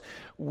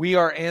We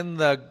are in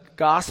the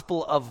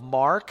Gospel of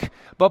Mark,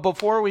 but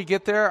before we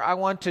get there, I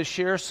want to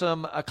share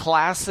some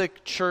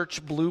classic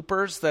church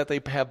bloopers that they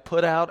have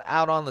put out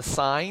on the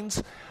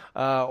signs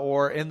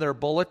or in their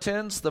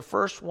bulletins. The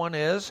first one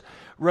is,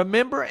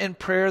 remember in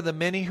prayer the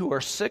many who are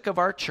sick of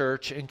our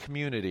church and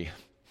community.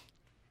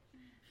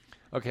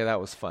 Okay, that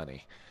was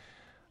funny.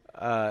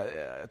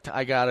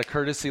 I got a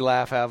courtesy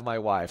laugh out of my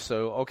wife.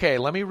 So, okay,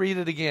 let me read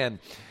it again.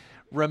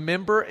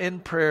 Remember in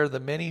prayer the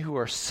many who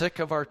are sick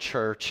of our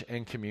church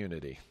and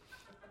community.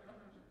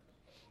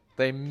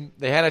 They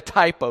had a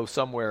typo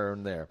somewhere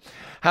in there.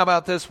 How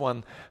about this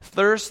one?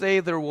 Thursday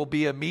there will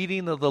be a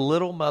meeting of the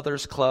Little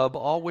Mothers Club,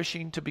 all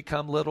wishing to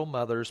become little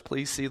mothers.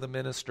 Please see the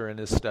minister in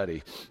his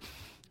study.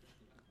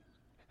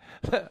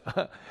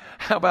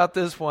 How about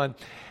this one?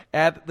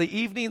 At the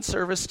evening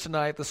service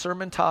tonight, the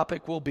sermon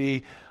topic will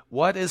be,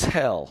 what is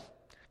hell?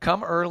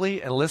 Come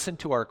early and listen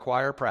to our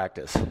choir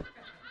practice.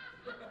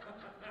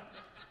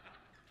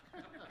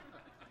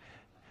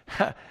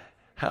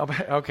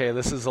 Okay,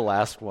 this is the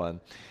last one.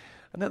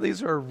 Now,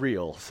 these are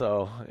real,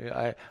 so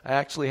I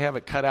actually have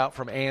it cut out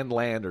from Ann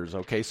Landers,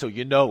 okay, so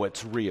you know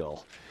it's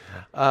real.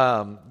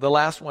 The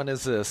last one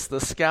is this. The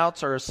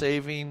Scouts are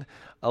saving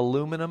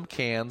aluminum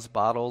cans,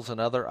 bottles,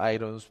 and other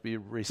items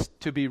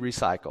to be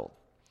recycled.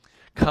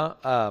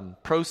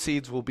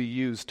 Proceeds will be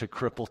used to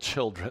cripple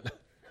children.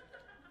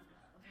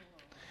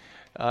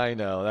 I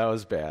know, that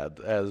was bad.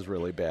 That was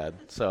really bad.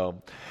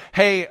 So,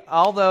 hey,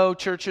 although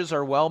churches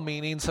are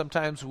well-meaning,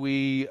 sometimes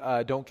we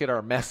don't get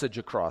our message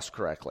across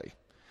correctly.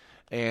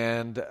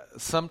 And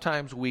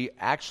sometimes we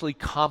actually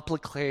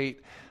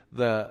complicate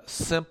the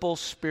simple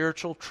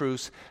spiritual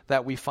truths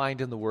that we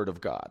find in the Word of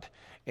God.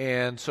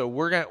 And so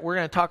we're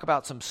going to talk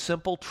about some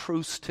simple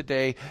truths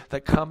today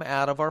that come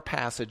out of our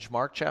passage,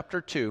 Mark chapter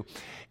 2.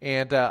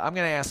 And I'm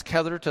going to ask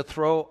Heather to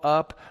throw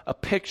up a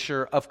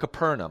picture of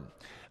Capernaum.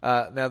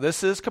 Now,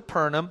 this is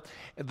Capernaum.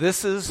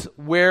 This is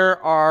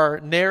where our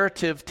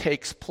narrative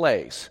takes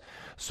place.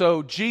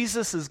 So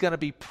Jesus is going to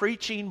be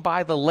preaching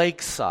by the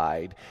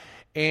lakeside,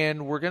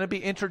 and we're going to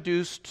be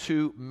introduced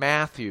to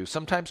Matthew,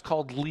 sometimes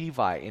called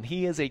Levi, and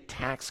he is a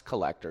tax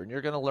collector. And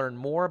you're going to learn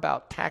more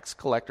about tax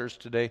collectors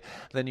today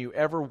than you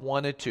ever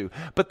wanted to.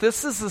 But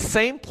this is the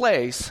same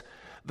place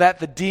that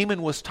the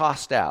demon was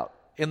tossed out.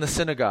 In the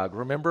synagogue.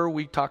 Remember,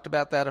 we talked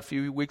about that a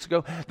few weeks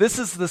ago? This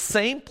is the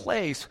same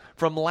place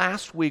from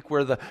last week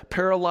where the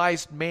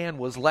paralyzed man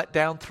was let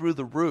down through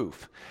the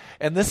roof.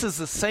 And this is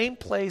the same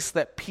place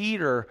that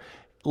Peter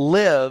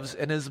lives,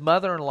 and his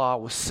mother-in-law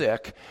was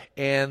sick,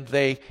 and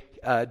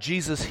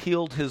Jesus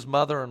healed his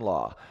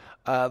mother-in-law.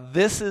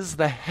 This is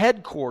the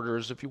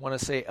headquarters, if you want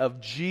to say, of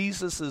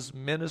Jesus'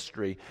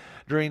 ministry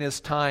during his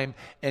time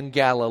in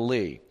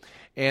Galilee.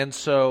 And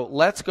so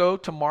let's go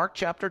to Mark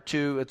chapter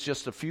 2. It's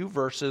just a few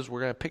verses.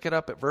 We're going to pick it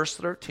up at verse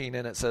 13,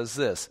 and it says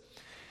this.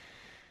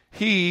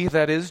 He,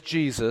 that is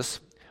Jesus,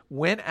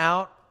 went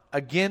out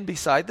again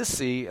beside the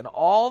sea, and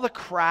all the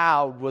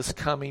crowd was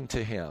coming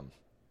to him.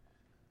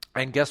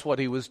 And guess what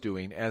he was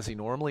doing? As he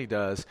normally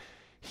does,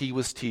 he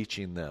was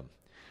teaching them.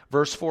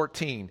 Verse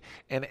 14,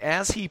 and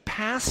as he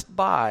passed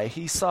by,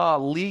 he saw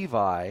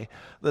Levi,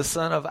 the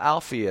son of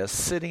Alphaeus,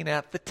 sitting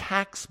at the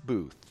tax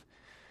booth.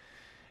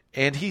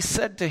 And he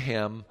said to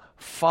him,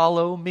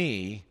 follow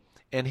me.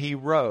 And he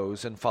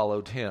rose and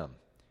followed him.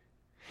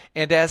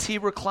 And as he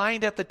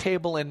reclined at the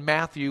table in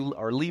Matthew,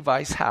 or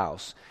Levi's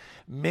house,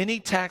 many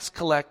tax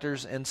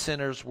collectors and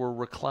sinners were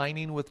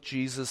reclining with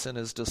Jesus and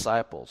his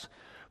disciples,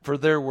 for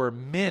there were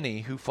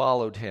many who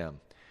followed him.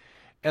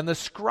 And the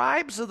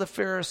scribes of the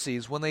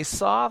Pharisees, when they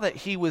saw that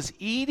he was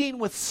eating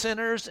with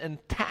sinners and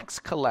tax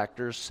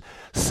collectors,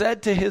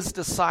 said to his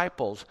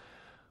disciples,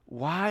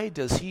 why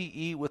does he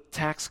eat with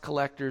tax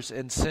collectors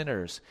and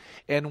sinners?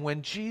 And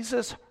when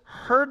Jesus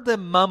heard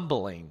them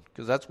mumbling,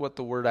 because that's what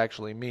the word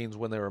actually means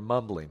when they were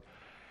mumbling,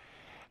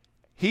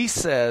 he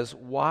says,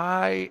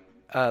 why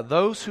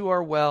those who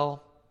are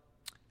well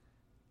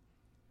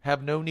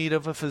have no need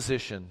of a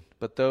physician,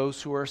 but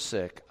those who are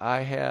sick.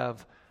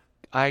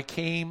 I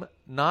came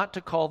not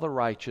to call the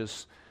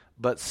righteous,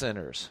 but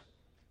sinners.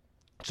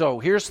 So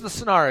here's the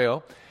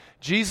scenario.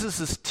 Jesus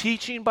is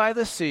teaching by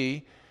the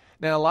sea.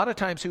 Now, a lot of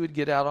times he would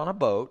get out on a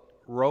boat,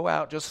 row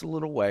out just a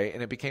little way,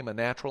 and it became a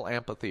natural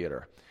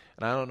amphitheater.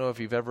 And I don't know if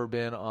you've ever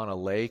been on a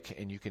lake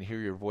and you can hear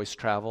your voice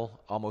travel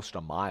almost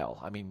a mile.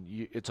 I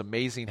mean, it's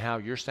amazing how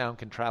your sound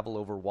can travel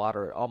over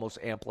water. It almost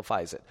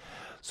amplifies it.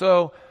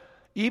 So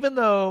even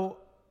though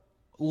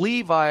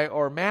Levi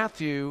or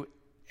Matthew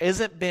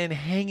hasn't been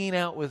hanging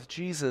out with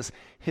Jesus,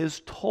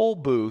 his toll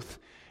booth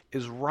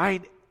is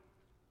right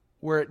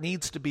where it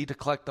needs to be to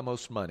collect the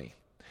most money.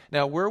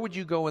 Now, where would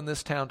you go in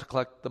this town to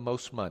collect the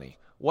most money?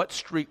 What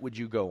street would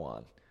you go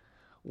on?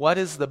 What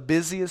is the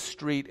busiest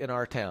street in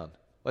our town?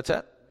 What's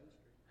that?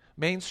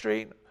 Main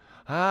Street?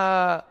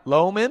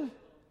 Loman?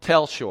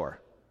 Telshore.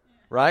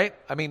 Right?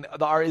 I mean,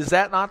 is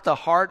that not the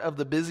heart of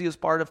the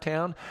busiest part of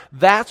town?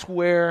 That's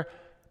where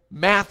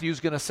Matthew's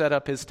going to set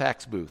up his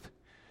tax booth,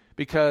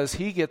 because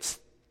he gets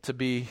to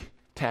be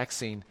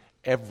taxing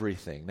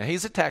everything. Now,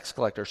 he's a tax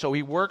collector, so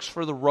he works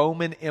for the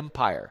Roman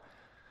Empire.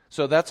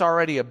 So that's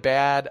already a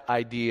bad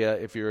idea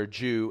if you're a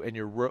Jew and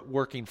you're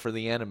working for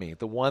the enemy.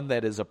 The one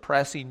that is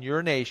oppressing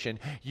your nation,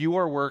 you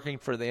are working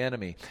for the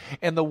enemy.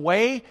 And the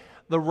way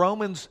the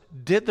Romans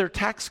did their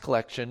tax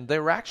collection, they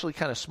were actually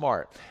kind of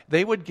smart.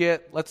 They would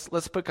get,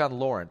 let's pick on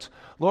Lawrence.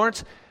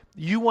 Lawrence,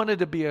 you wanted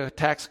to be a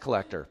tax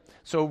collector.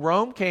 So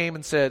Rome came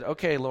and said,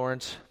 okay,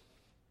 Lawrence,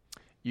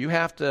 you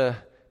have to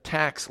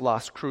tax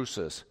Las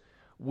Cruces.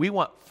 We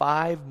want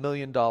 $5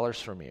 million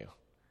from you.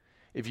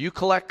 If you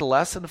collect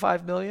less than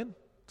 $5 million,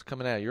 it's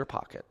coming out of your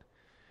pocket.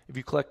 If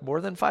you collect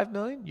more than $5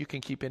 million, you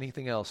can keep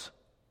anything else.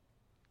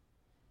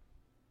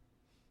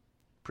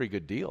 Pretty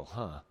good deal,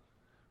 huh?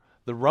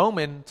 The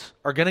Romans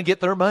are going to get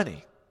their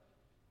money,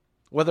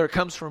 whether it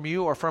comes from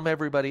you or from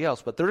everybody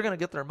else, but they're going to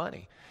get their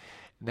money.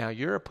 Now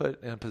you're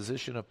put in a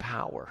position of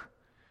power.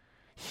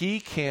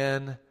 He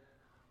can,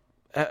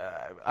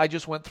 I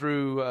just went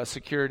through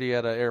security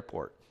at an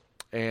airport,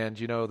 and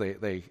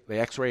they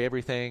x-ray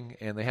everything,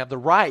 and they have the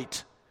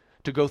right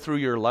to go through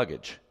your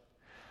luggage.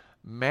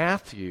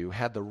 Matthew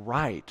had the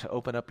right to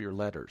open up your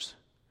letters.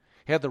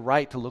 He had the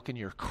right to look in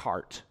your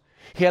cart.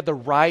 He had the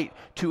right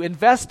to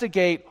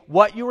investigate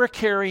what you were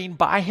carrying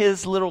by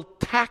his little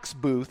tax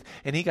booth,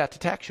 and he got to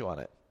tax you on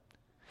it.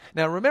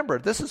 Now remember,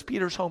 this is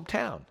Peter's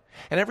hometown.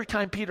 And every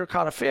time Peter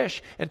caught a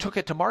fish and took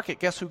it to market,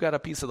 guess who got a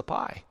piece of the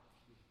pie?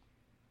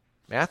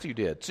 Matthew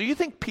did. So you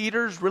think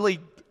Peter's really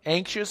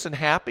anxious and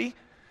happy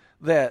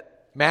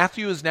that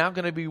Matthew is now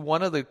going to be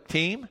one of the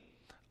team?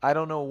 I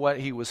don't know what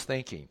he was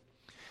thinking.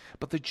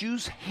 But the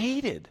Jews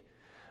hated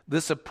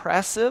this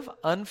oppressive,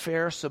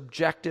 unfair,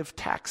 subjective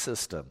tax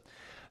system.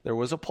 There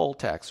was a poll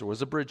tax, there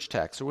was a bridge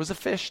tax, there was a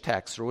fish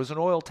tax, there was an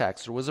oil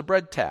tax, there was a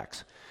bread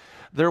tax.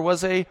 There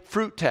was a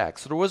fruit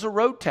tax, there was a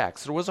road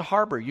tax, there was a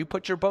harbor. You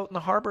put your boat in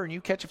the harbor and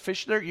you catch a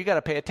fish there, you got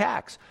to pay a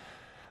tax.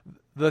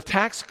 The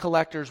tax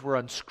collectors were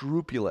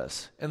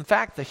unscrupulous. In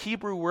fact, the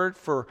Hebrew word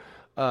for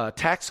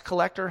tax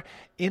collector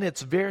in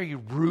its very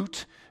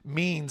root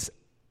means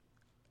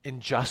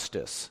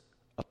injustice,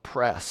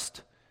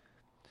 oppressed.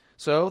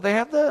 So they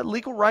have the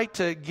legal right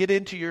to get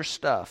into your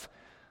stuff.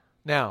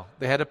 Now,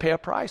 they had to pay a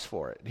price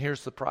for it. And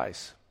here's the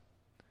price.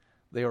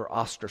 They were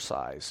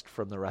ostracized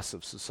from the rest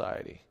of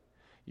society.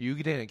 You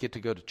didn't get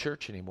to go to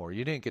church anymore.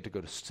 You didn't get to go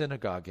to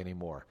synagogue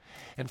anymore.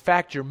 In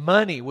fact, your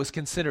money was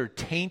considered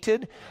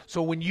tainted.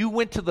 So when you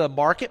went to the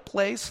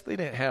marketplace, they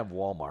didn't have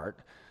Walmart.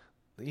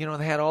 They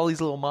had all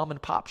these little mom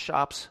and pop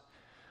shops.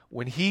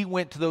 When he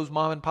went to those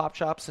mom and pop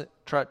shops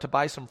to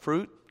buy some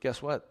fruit,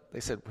 guess what? They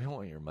said, we don't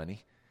want your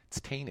money.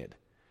 It's tainted.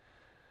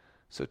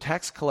 So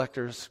tax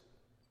collectors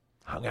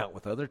hung out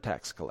with other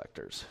tax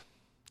collectors.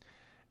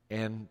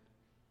 And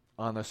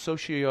on a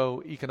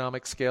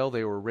socio-economic scale,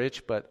 they were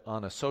rich, but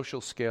on a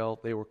social scale,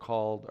 they were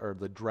called, or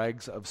the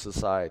dregs of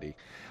society.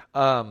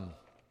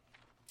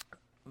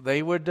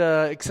 They would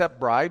accept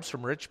bribes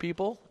from rich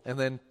people and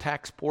then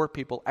tax poor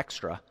people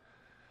extra.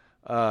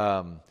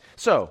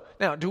 So,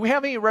 now, do we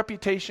have any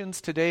reputations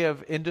today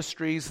of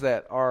industries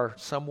that are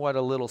somewhat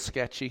a little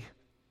sketchy?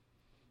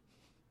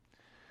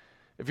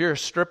 If you're a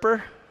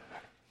stripper,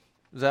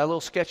 is that a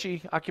little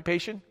sketchy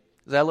occupation?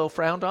 Is that a little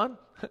frowned on?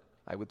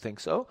 I would think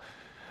so.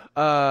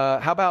 How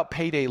about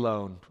payday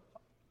loan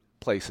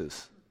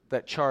places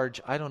that charge,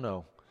 I don't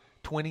know,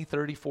 20,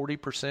 30,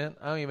 40%?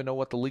 I don't even know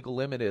what the legal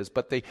limit is,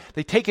 but they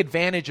take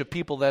advantage of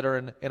people that are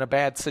in a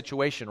bad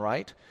situation,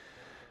 right?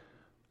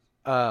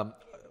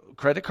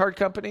 Credit card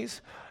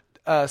companies.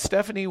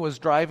 Stephanie was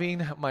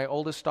driving, my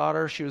oldest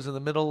daughter. She was in the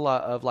middle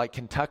of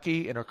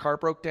Kentucky and her car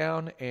broke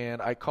down,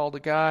 and I called a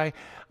guy.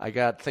 I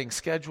got things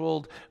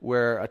scheduled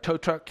where a tow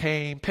truck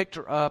came, picked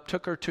her up,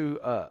 took her to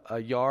a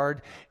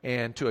yard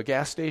and to a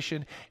gas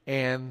station,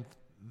 and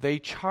they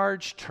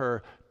charged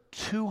her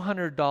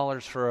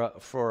 $200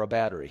 for a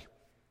battery.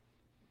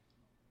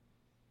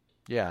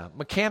 Yeah,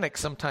 mechanics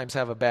sometimes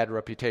have a bad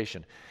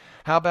reputation.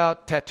 How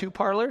about tattoo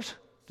parlors?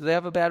 Do they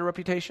have a bad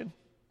reputation?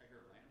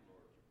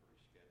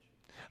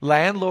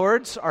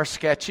 Landlords are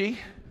sketchy.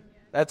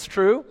 That's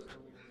true.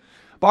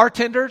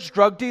 Bartenders,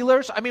 drug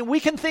dealers. I mean, we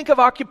can think of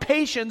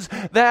occupations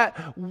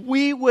that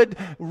we would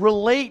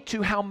relate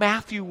to how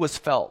Matthew was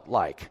felt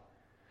like.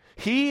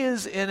 He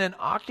is in an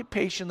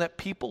occupation that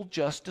people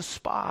just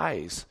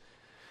despise.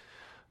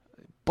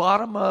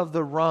 Bottom of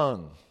the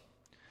rung.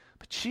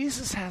 But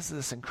Jesus has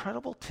this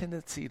incredible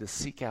tendency to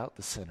seek out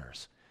the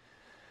sinners.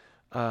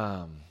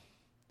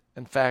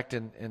 In fact,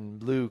 in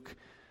Luke,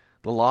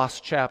 the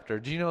lost chapter.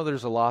 Do you know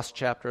there's a lost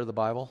chapter of the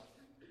Bible?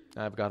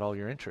 I've got all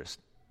your interest.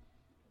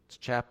 It's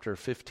chapter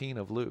 15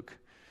 of Luke.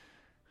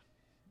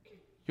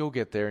 You'll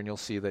get there and you'll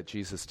see that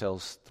Jesus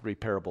tells 3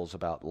 parables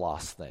about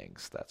lost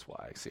things. That's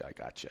why I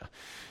got you.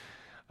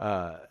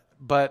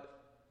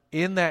 But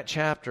in that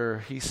chapter,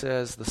 he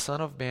says, the Son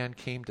of Man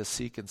came to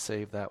seek and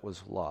save that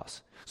was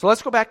lost. So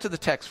let's go back to the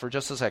text for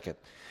just a second.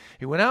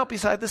 He went out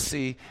beside the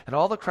sea, and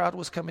all the crowd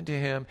was coming to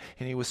him,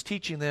 and he was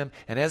teaching them.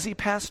 And as he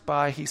passed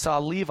by, he saw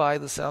Levi,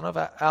 the son of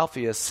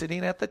Alphaeus,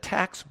 sitting at the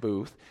tax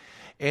booth,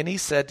 and he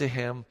said to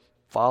him,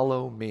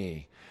 follow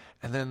me.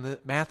 And then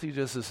Matthew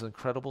does this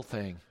incredible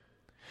thing.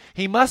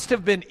 He must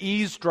have been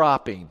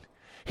eavesdropping.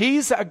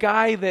 He's a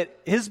guy that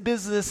his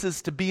business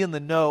is to be in the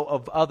know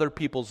of other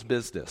people's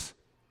business.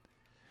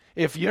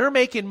 If you're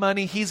making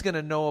money, he's going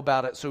to know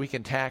about it so he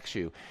can tax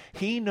you.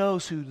 He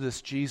knows who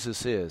this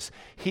Jesus is.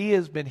 He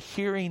has been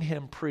hearing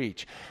him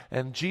preach.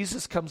 And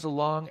Jesus comes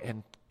along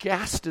and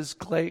casts his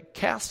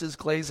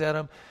glaze at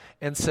him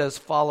and says,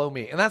 follow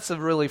me. And that's the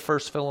really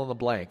first fill in the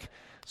blank.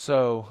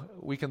 So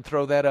we can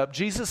throw that up.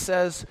 Jesus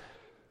says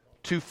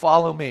to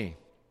follow me.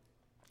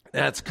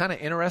 Now it's kind of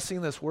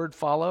interesting, this word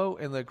follow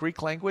in the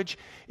Greek language.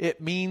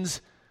 It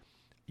means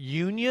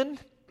union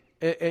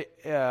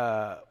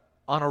on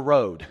a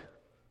road.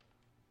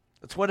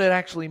 That's what it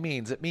actually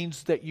means. It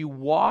means that you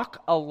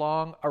walk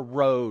along a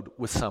road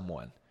with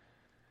someone.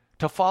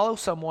 To follow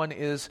someone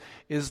is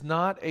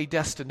not a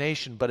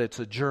destination, but it's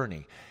a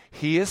journey.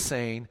 He is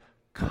saying,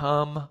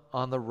 come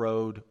on the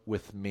road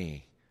with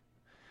me.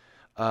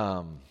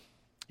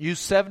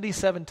 Used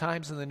 77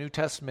 times in the New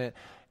Testament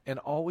and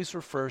always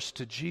refers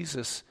to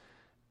Jesus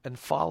and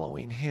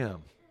following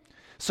him.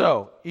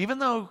 So, even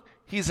though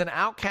he's an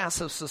outcast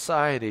of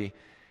society,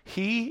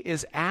 he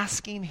is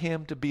asking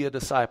him to be a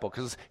disciple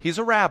because he's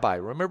a rabbi.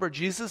 Remember,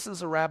 Jesus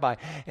is a rabbi,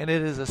 and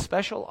it is a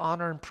special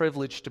honor and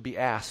privilege to be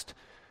asked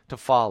to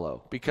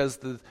follow because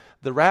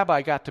the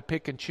rabbi got to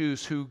pick and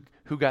choose who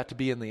got to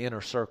be in the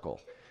inner circle.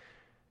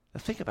 Now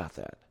think about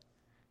that.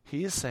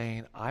 He is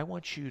saying, I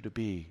want you to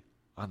be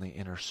on the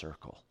inner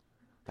circle.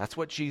 That's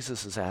what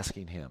Jesus is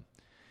asking him.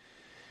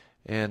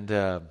 And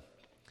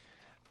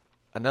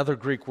another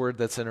Greek word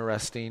that's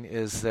interesting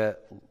is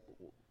that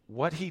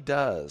what he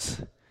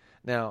does.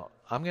 Now,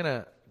 I'm going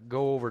to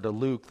go over to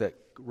Luke that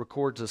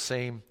records the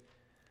same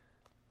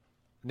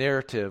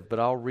narrative, but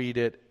I'll read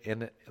it,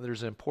 and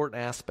there's an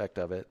important aspect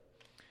of it.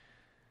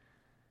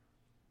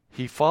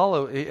 He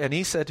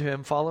said to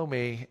him, follow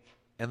me.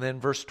 And then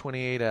verse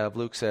 28 of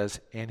Luke says,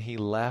 and he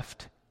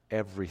left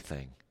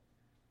everything.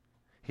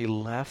 He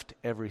left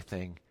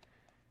everything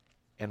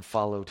and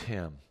followed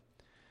him.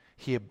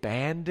 He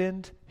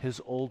abandoned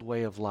his old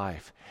way of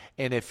life.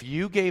 And if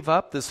you gave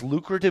up this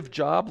lucrative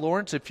job,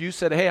 Lawrence, if you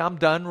said, hey, I'm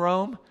done,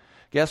 Rome,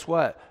 guess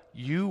what?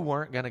 You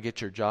weren't going to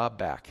get your job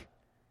back.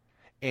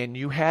 And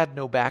you had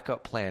no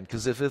backup plan.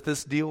 Because if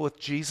this deal with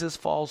Jesus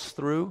falls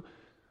through,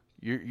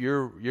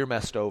 you're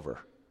messed over.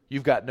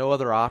 You've got no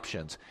other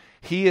options.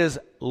 He is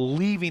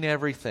leaving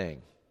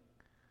everything.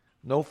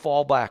 No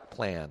fallback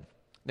plan.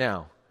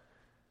 Now,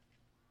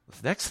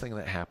 the next thing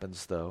that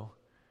happens, though,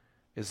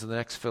 is the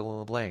next fill in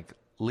the blank.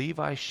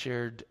 Levi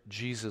shared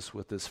Jesus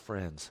with his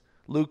friends.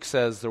 Luke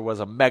says there was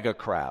a mega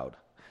crowd,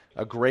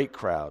 a great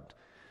crowd.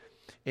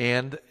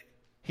 And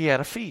he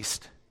had a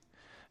feast.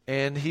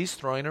 And he's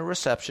throwing a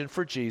reception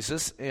for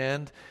Jesus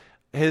and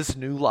his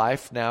new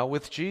life now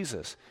with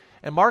Jesus.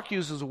 And Mark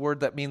uses a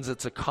word that means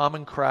it's a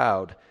common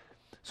crowd.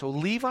 So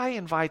Levi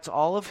invites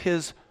all of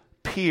his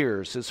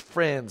peers, his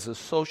friends, his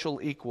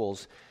social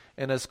equals,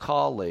 and his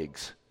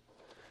colleagues.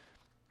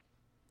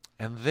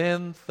 And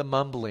then the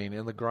mumbling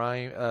and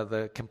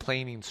the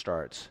complaining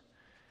starts.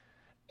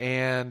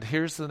 And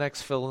here's the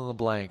next fill in the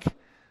blank.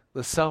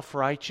 The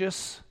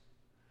self-righteous,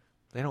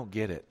 they don't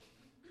get it.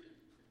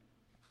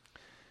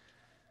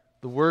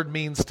 The word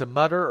means to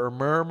mutter or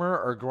murmur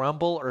or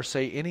grumble or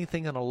say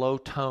anything in a low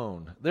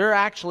tone. They're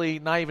actually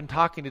not even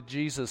talking to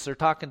Jesus. They're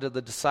talking to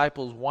the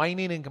disciples,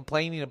 whining and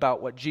complaining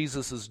about what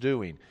Jesus is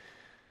doing.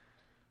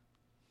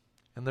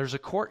 And there's a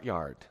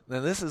courtyard.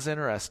 Now this is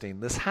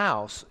interesting. This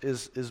house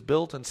is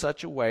built in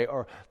such a way,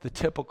 or the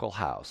typical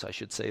house, I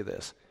should say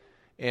this.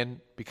 And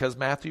because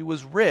Matthew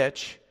was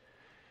rich,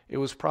 it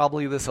was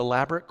probably this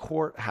elaborate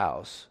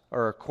courthouse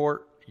or a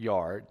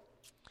courtyard.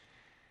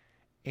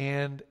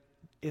 And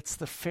it's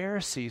the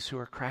Pharisees who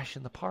are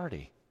crashing the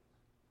party.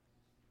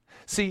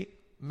 See,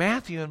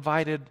 Matthew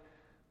invited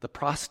the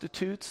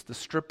prostitutes, the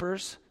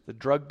strippers, the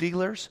drug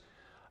dealers,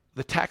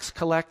 the tax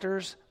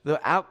collectors, the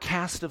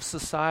outcast of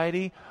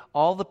society,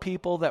 all the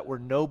people that were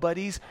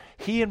nobodies.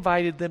 He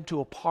invited them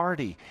to a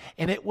party.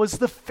 And it was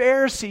the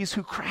Pharisees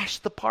who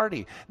crashed the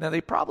party. Now,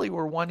 they probably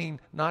were wanting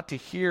not to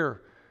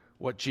hear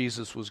what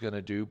Jesus was going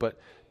to do, but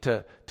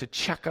to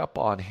check up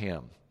on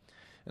him.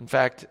 In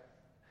fact,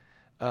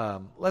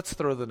 let's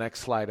throw the next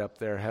slide up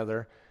there,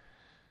 Heather.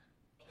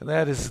 And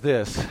that is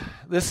this.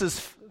 This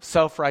is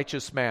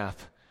self-righteous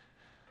math.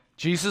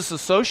 Jesus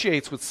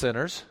associates with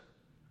sinners.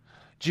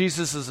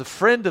 Jesus is a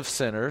friend of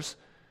sinners.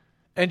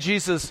 And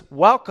Jesus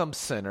welcomes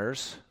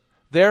sinners.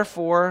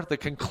 Therefore, the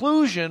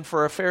conclusion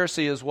for a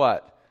Pharisee is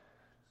what?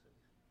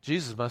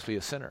 Jesus must be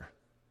a sinner.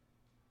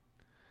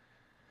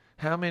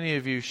 How many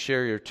of you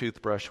share your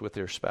toothbrush with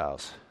your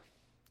spouse?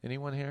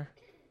 Anyone here?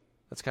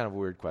 That's kind of a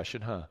weird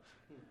question, huh?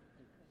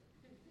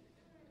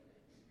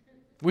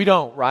 We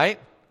don't, right?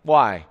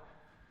 Why?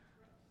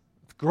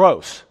 It's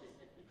gross.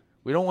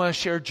 We don't want to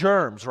share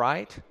germs,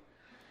 right?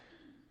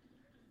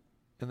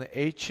 In the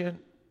ancient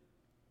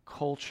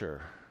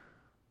culture,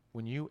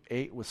 when you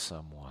ate with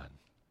someone,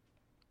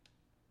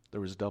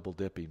 there was double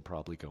dipping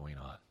probably going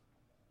on.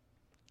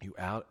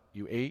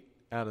 You ate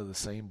out of the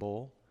same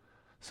bowl.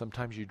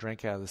 Sometimes you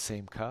drank out of the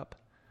same cup.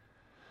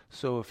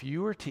 So if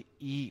you were to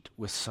eat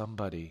with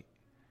somebody,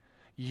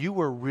 you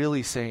were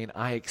really saying,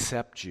 I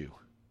accept you.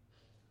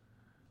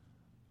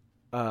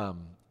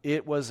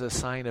 It was a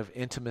sign of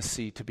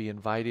intimacy to be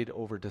invited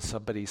over to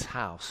somebody's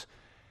house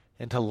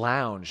and to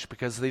lounge,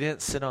 because they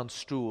didn't sit on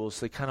stools.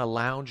 They kind of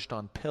lounged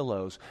on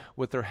pillows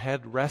with their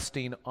head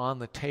resting on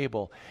the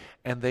table,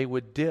 and they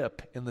would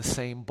dip in the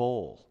same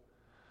bowl.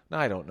 Now,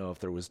 I don't know if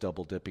there was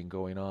double dipping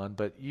going on,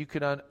 but you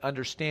could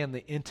understand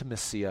the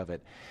intimacy of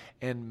it.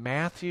 And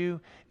Matthew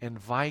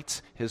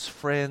invites his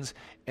friends,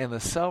 and the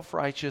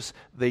self-righteous,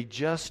 they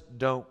just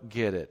don't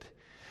get it.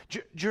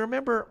 Do you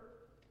remember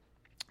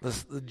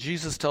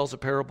Jesus tells a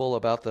parable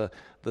about the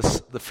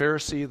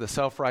Pharisee, the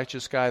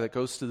self-righteous guy that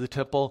goes to the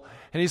temple,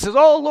 and he says,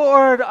 "Oh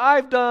Lord,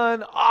 I've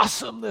done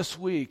awesome this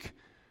week.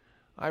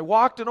 I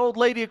walked an old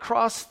lady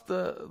across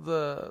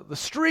the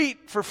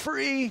street for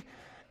free,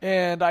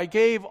 and I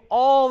gave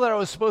all that I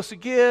was supposed to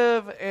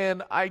give,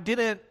 and I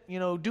didn't,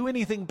 do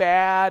anything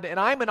bad, and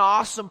I'm an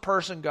awesome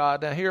person,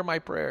 God. Now hear my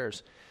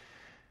prayers."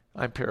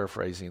 I'm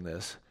paraphrasing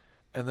this.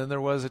 And then there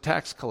was a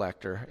tax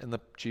collector in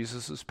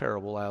Jesus'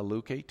 parable out of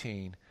Luke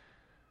 18,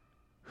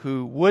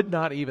 who would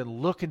not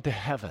even look into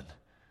heaven,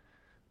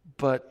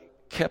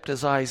 but kept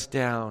his eyes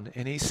down.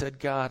 And he said,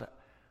 "God,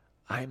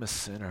 I'm a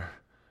sinner.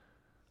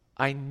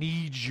 I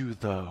need you,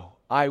 though.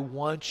 I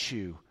want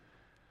you.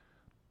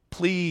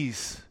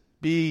 Please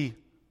be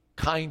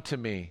kind to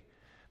me."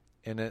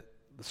 And the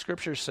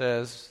scripture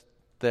says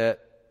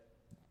that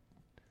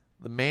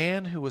the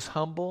man who was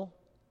humble,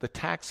 the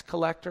tax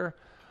collector,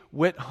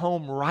 went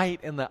home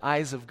right in the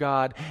eyes of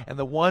God, and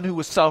the one who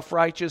was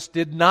self-righteous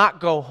did not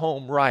go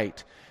home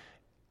right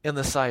in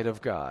the sight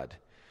of God.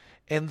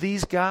 And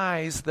these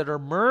guys that are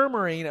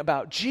murmuring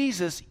about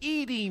Jesus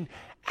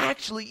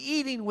actually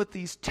eating with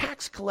these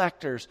tax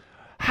collectors,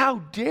 how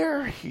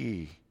dare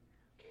he?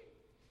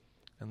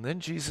 And then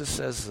Jesus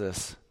says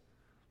this.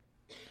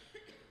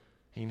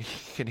 He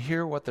can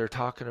hear what they're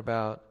talking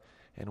about,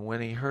 and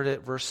when he heard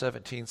it, verse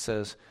 17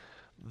 says,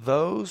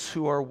 "Those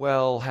who are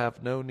well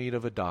have no need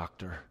of a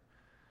doctor,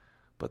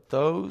 but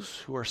those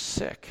who are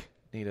sick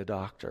need a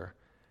doctor.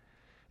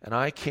 And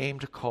I came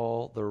to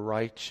call the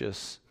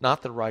righteous,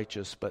 not the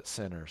righteous, but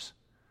sinners."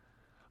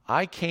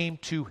 I came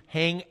to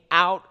hang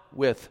out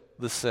with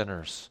the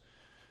sinners.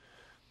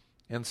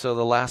 And so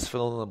the last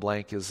fill in the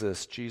blank is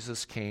this: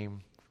 Jesus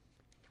came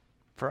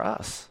for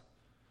us.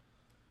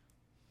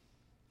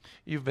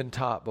 You've been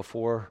taught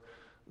before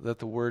that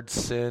the word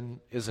sin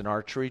is an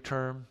archery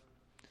term.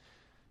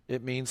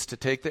 It means to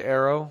take the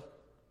arrow,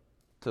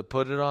 to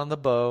put it on the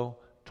bow,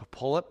 to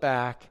pull it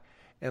back,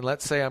 and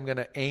let's say I'm going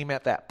to aim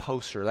at that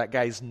poster, that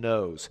guy's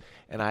nose,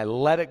 and I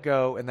let it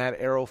go and that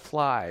arrow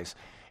flies.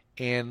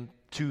 And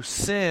to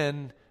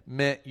sin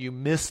meant you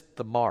missed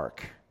the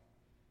mark.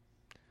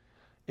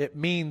 It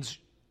means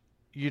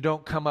you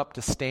don't come up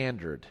to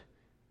standard.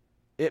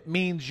 It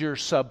means you're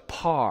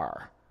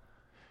subpar.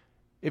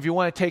 If you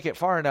want to take it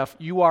far enough,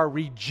 you are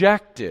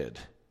rejected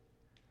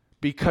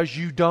because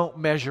you don't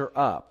measure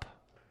up.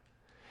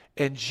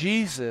 And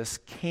Jesus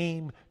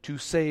came to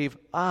save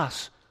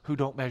us who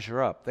don't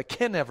measure up, that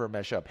can never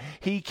measure up.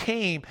 He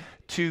came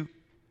to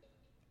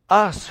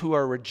us who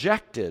are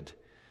rejected,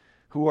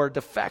 who are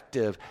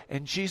defective,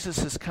 and Jesus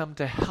has come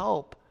to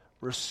help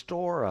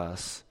restore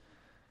us,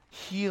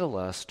 heal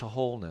us to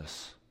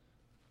wholeness.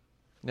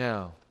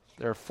 Now,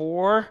 there are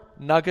 4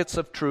 nuggets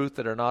of truth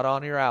that are not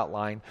on your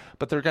outline,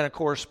 but they're going to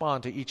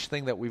correspond to each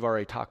thing that we've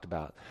already talked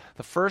about.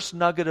 The first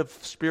nugget of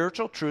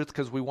spiritual truth,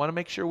 because we want to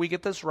make sure we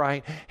get this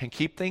right and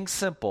keep things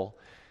simple,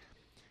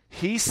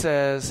 he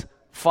says,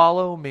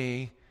 "Follow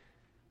me,"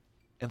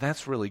 and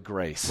that's really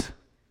grace.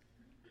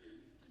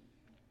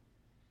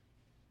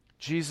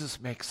 Jesus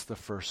makes the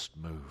first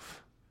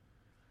move.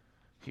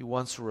 He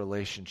wants a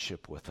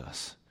relationship with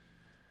us.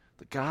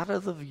 The God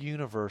of the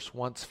universe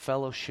wants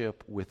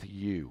fellowship with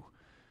you.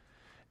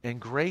 And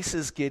grace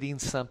is getting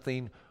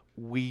something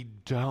we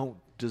don't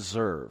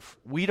deserve.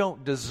 We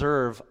don't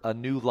deserve a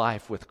new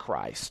life with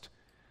Christ.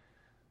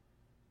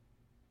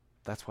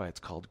 That's why it's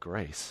called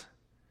grace.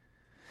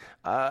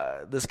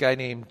 This guy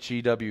named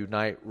G.W.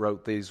 Knight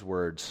wrote these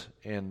words,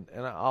 and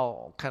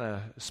I'll kind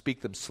of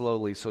speak them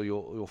slowly so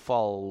you'll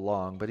follow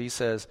along. But he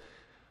says,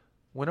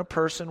 when a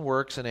person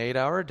works an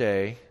 8-hour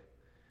day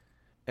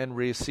and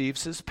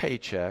receives his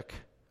paycheck,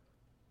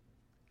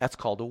 that's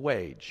called a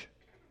wage.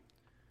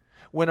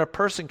 When a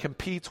person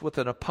competes with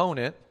an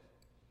opponent,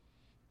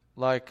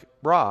 like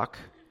Brock,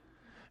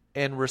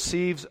 and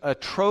receives a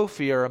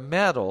trophy or a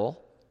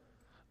medal,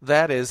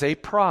 that is a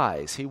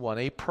prize. He won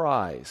a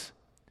prize.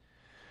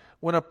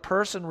 When a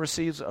person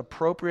receives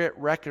appropriate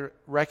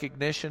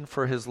recognition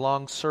for his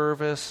long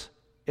service,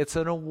 it's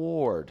an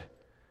award.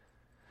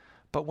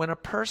 But when a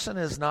person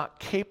is not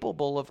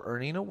capable of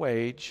earning a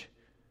wage,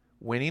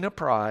 winning a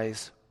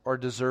prize, or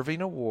deserving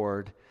an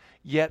award,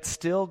 yet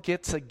still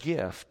gets a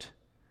gift,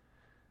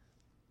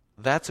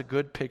 that's a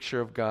good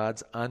picture of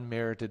God's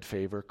unmerited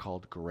favor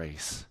called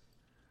grace.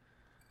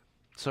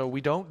 So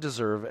we don't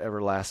deserve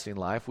everlasting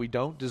life. We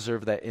don't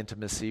deserve that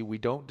intimacy. We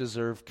don't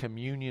deserve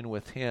communion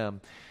with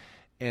Him.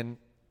 And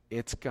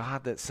it's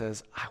God that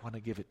says, I want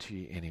to give it to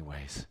you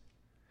anyways.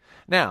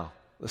 Now,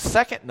 the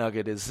second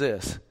nugget is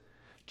this.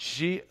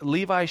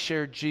 Levi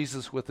shared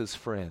Jesus with his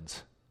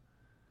friends.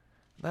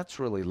 That's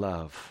really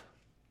love.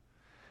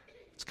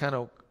 It's kind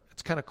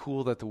of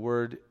cool that the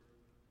word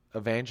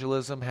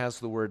evangelism has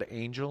the word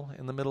angel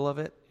in the middle of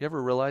it. You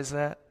ever realize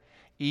that?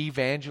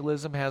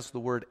 Evangelism has the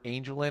word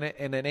angel in it,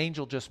 and an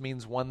angel just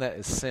means one that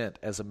is sent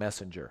as a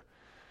messenger.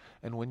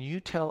 And when you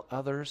tell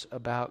others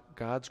about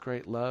God's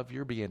great love,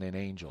 you're being an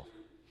angel.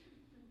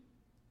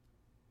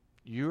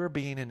 You're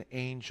being an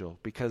angel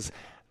because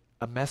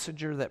a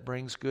messenger that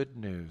brings good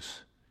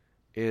news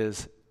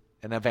is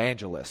an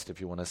evangelist,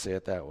 if you want to say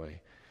it that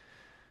way.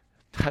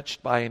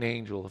 Touched by an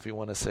angel, if you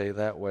want to say it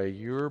that way.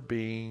 You're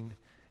being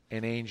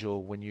an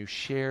angel when you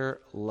share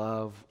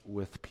love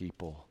with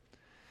people.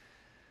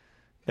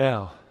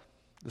 Now,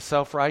 the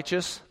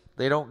self-righteous,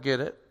 they don't get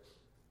it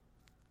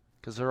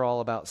because they're all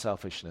about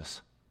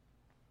selfishness.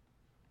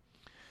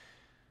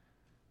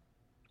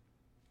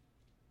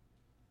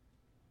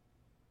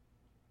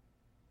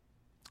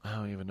 I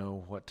don't even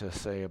know what to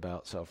say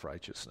about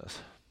self-righteousness.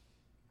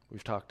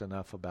 We've talked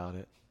enough about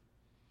it.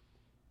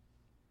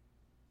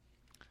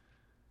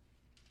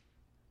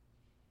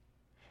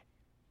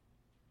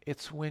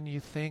 It's when you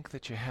think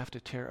that you have to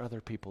tear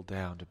other people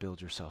down to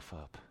build yourself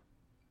up.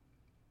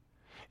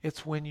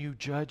 It's when you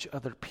judge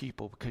other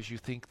people because you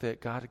think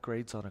that God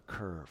grades on a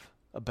curve,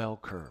 a bell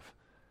curve.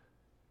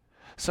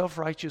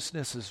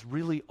 Self-righteousness is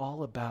really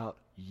all about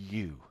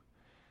you.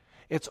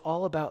 It's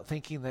all about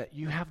thinking that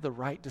you have the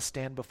right to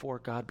stand before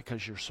God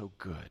because you're so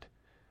good.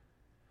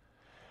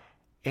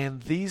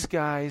 And these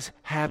guys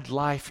had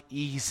life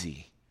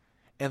easy,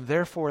 and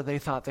therefore they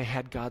thought they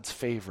had God's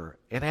favor.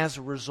 And as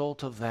a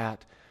result of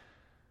that,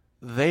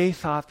 they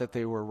thought that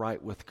they were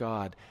right with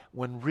God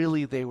when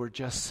really they were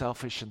just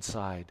selfish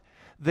inside.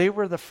 They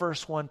were the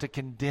first one to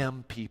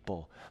condemn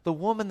people. The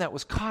woman that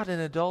was caught in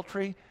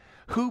adultery,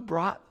 who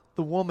brought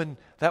the woman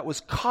that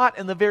was caught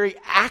in the very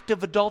act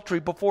of adultery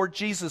before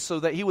Jesus so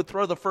that he would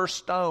throw the first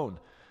stone?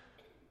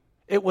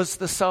 It was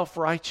the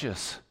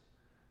self-righteous.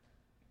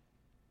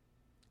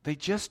 They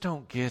just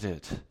don't get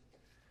it.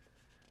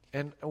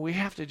 And we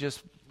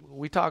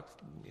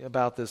talked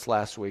about this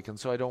last week, and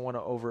so I don't want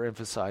to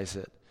overemphasize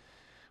it.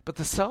 But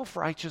the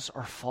self-righteous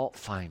are fault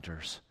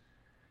finders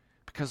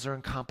because they're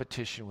in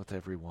competition with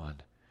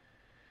everyone.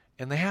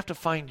 And they have to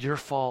find your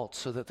fault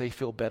so that they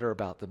feel better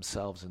about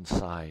themselves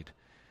inside.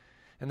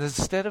 And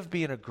instead of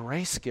being a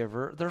grace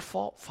giver, they're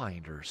fault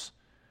finders.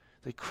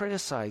 They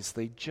criticize,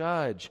 they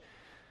judge.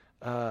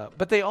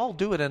 But they all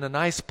do it in a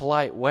nice,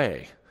 polite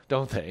way,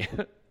 don't they?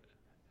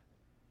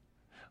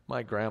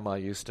 My grandma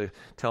used to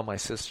tell my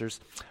sisters,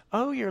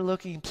 "Oh, you're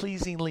looking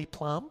pleasingly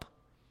plump."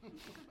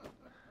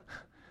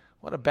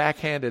 What a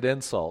backhanded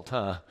insult,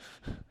 huh?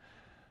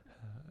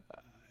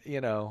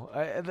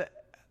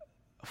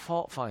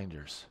 Fault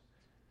finders.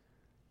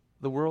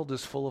 The world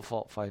is full of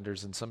fault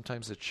finders, and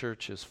sometimes the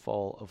church is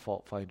full of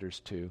fault finders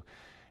too.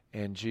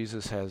 And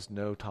Jesus has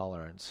no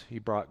tolerance. He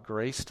brought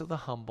grace to the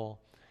humble,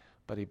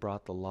 but he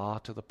brought the law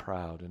to the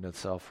proud and the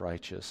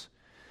self-righteous.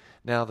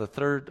 Now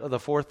the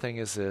fourth thing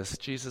is this.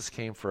 Jesus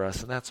came for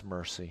us, and that's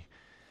mercy.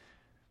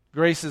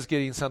 Grace is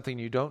getting something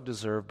you don't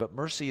deserve, but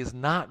mercy is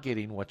not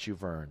getting what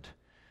you've earned.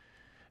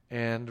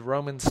 And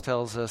Romans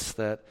tells us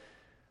that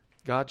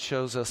God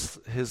shows us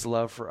his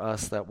love for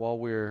us, that while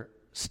we're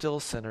still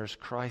sinners,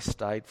 Christ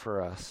died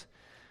for us.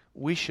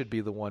 We should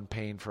be the one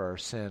paying for our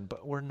sin,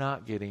 but we're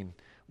not getting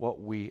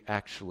what we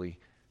actually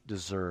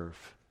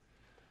deserve.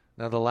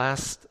 Now the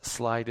last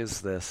slide is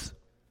this.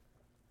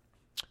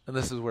 And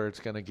this is where it's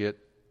going to get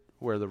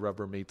where the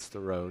rubber meets the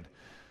road.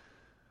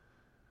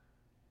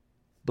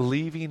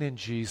 Believing in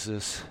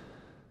Jesus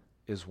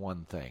is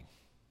one thing.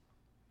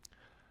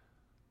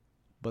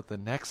 But the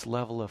next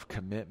level of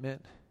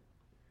commitment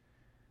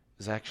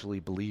is actually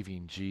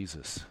believing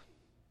Jesus.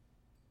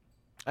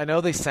 I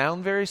know they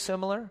sound very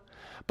similar,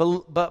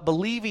 but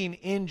believing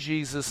in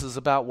Jesus is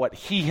about what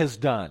he has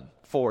done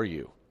for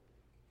you.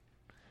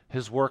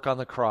 His work on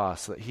the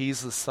cross, that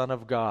he's the Son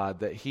of God,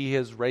 that he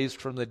has raised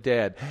from the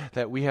dead,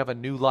 that we have a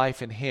new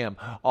life in him.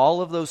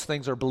 All of those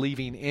things are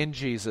believing in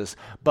Jesus,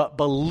 but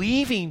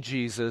believing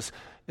Jesus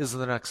is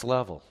the next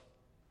level.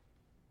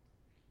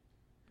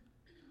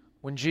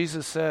 When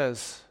Jesus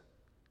says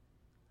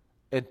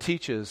and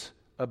teaches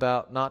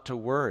about not to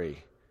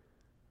worry,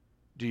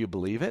 do you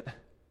believe it?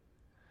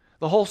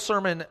 The whole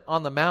Sermon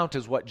on the Mount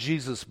is what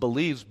Jesus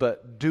believes,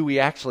 but do we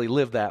actually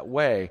live that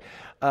way?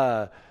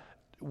 Do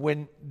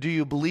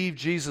you believe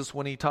Jesus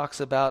when he talks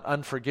about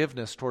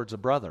unforgiveness towards a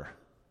brother?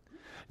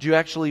 Do you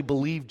actually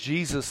believe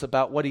Jesus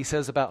about what he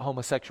says about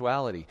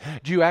homosexuality?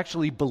 Do you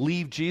actually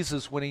believe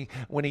Jesus when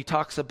he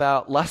talks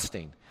about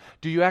lusting?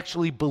 Do you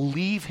actually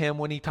believe him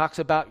when he talks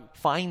about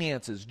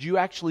finances? Do you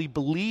actually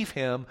believe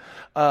him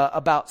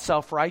about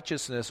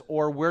self-righteousness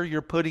or where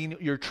you're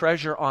putting your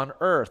treasure on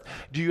earth?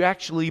 Do you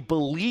actually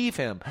believe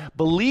him?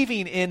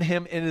 Believing in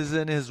him is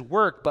in his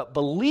work, but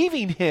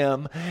believing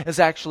him is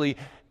actually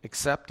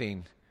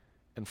accepting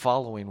and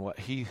following what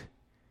he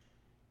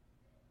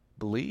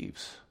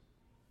believes.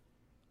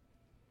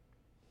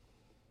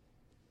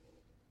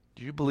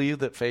 Do you believe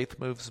that faith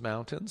moves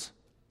mountains?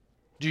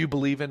 Do you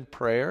believe in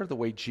prayer the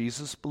way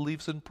Jesus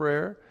believes in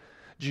prayer?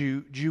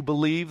 Do you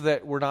believe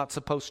that we're not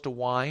supposed to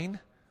whine?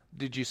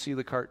 Did you see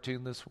the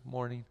cartoon this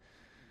morning?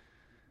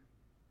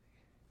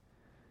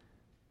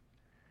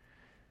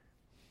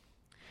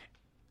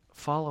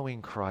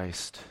 Following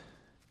Christ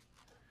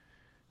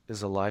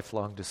is a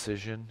lifelong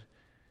decision,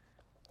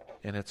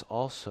 and it's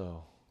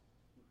also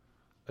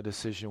a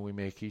decision we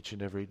make each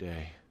and every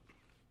day.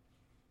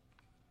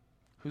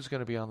 Who's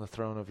going to be on the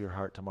throne of your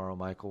heart tomorrow,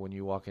 Michael, when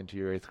you walk into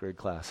your 8th grade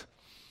class?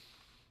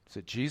 Is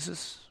it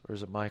Jesus or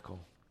is it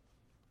Michael?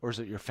 Or is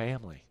it your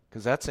family?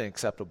 Because that's an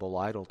acceptable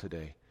idol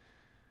today.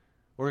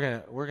 We're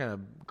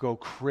gonna go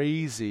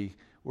crazy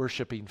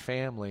worshiping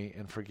family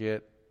and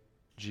forget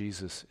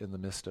Jesus in the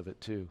midst of it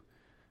too.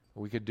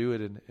 We could do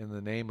it in the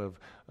name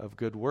of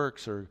good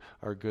works or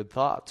good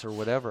thoughts or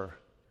whatever.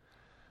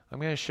 I'm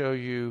going to show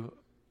you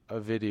a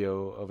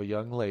video of a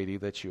young lady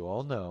that you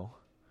all know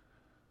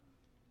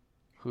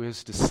who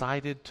has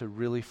decided to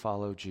really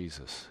follow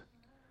Jesus.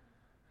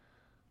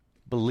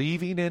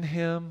 Believing in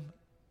him,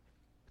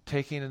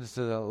 taking it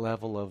to the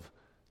level of,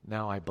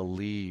 now I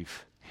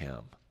believe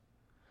him.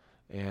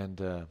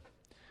 And,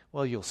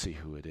 well, you'll see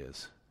who it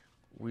is.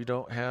 We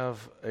don't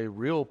have a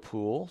real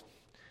pool,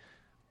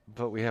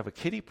 but we have a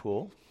kiddie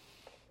pool.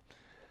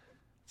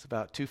 It's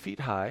about 2 feet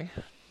high.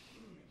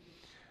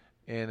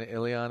 And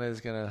Ileana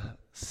is going to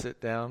sit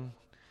down,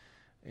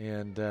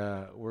 and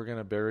we're going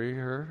to bury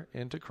her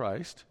into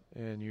Christ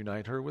and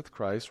unite her with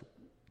Christ.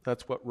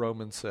 That's what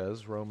Romans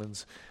says.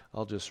 Romans,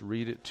 I'll just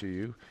read it to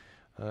you.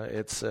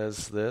 It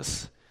says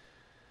this.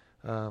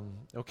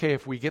 Okay,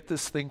 if we get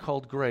this thing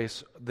called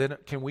grace, then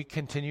can we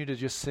continue to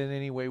just sin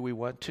any way we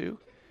want to?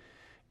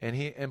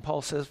 And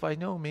Paul says, by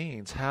no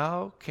means.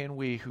 How can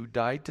we who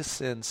died to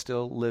sin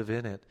still live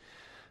in it?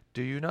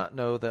 Do you not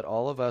know that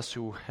all of us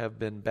who have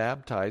been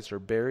baptized or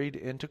buried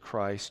into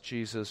Christ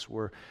Jesus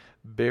were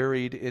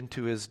buried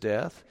into his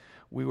death?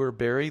 We were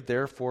buried,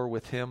 therefore,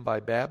 with him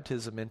by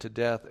baptism into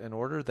death, in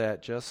order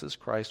that, just as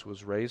Christ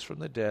was raised from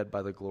the dead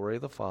by the glory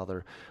of the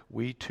Father,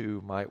 we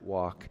too might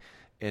walk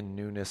in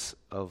newness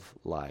of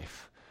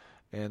life.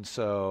 And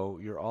so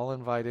you're all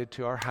invited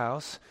to our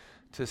house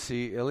to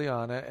see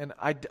Ileana, and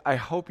I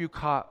hope you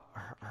caught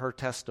her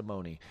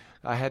testimony.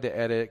 I had to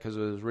edit it because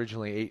it was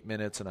originally 8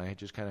 minutes, and I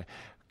just kind of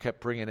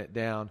kept bringing it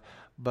down.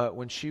 But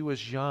when she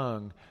was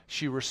young,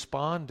 she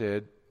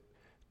responded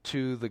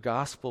to the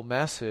gospel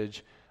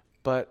message,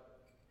 but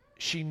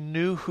she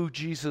knew who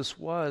Jesus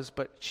was,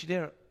 but she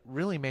didn't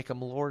really make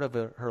him Lord of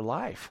her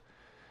life.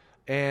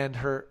 And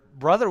her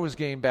brother was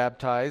getting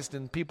baptized,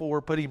 and people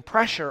were putting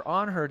pressure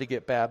on her to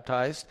get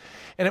baptized,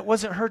 and it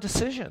wasn't her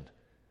decision.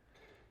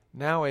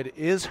 Now it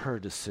is her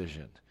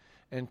decision.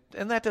 And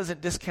that doesn't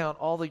discount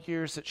all the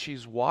years that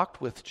she's walked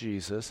with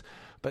Jesus,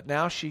 but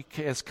now she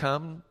has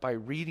come by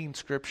reading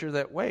Scripture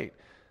that, wait,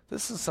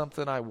 this is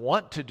something I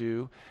want to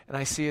do, and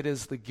I see it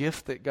as the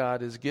gift that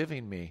God is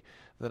giving me,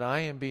 that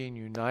I am being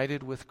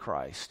united with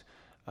Christ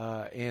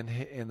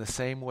in the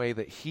same way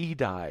that he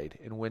died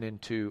and went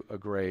into a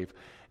grave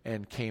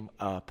and came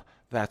up.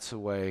 That's the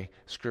way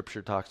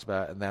Scripture talks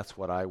about it, and that's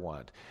what I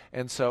want.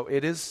 And so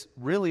it is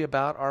really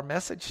about our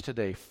message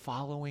today,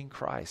 following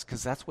Christ,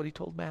 because that's what he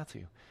told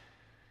Matthew.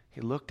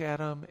 He looked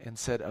at him and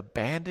said,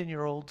 abandon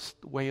your old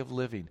way of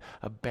living,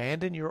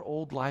 abandon your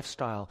old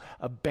lifestyle,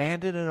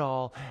 abandon it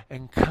all,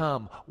 and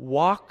come,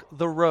 walk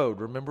the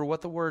road. Remember what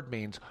the word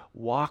means,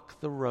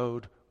 walk the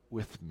road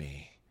with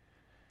me.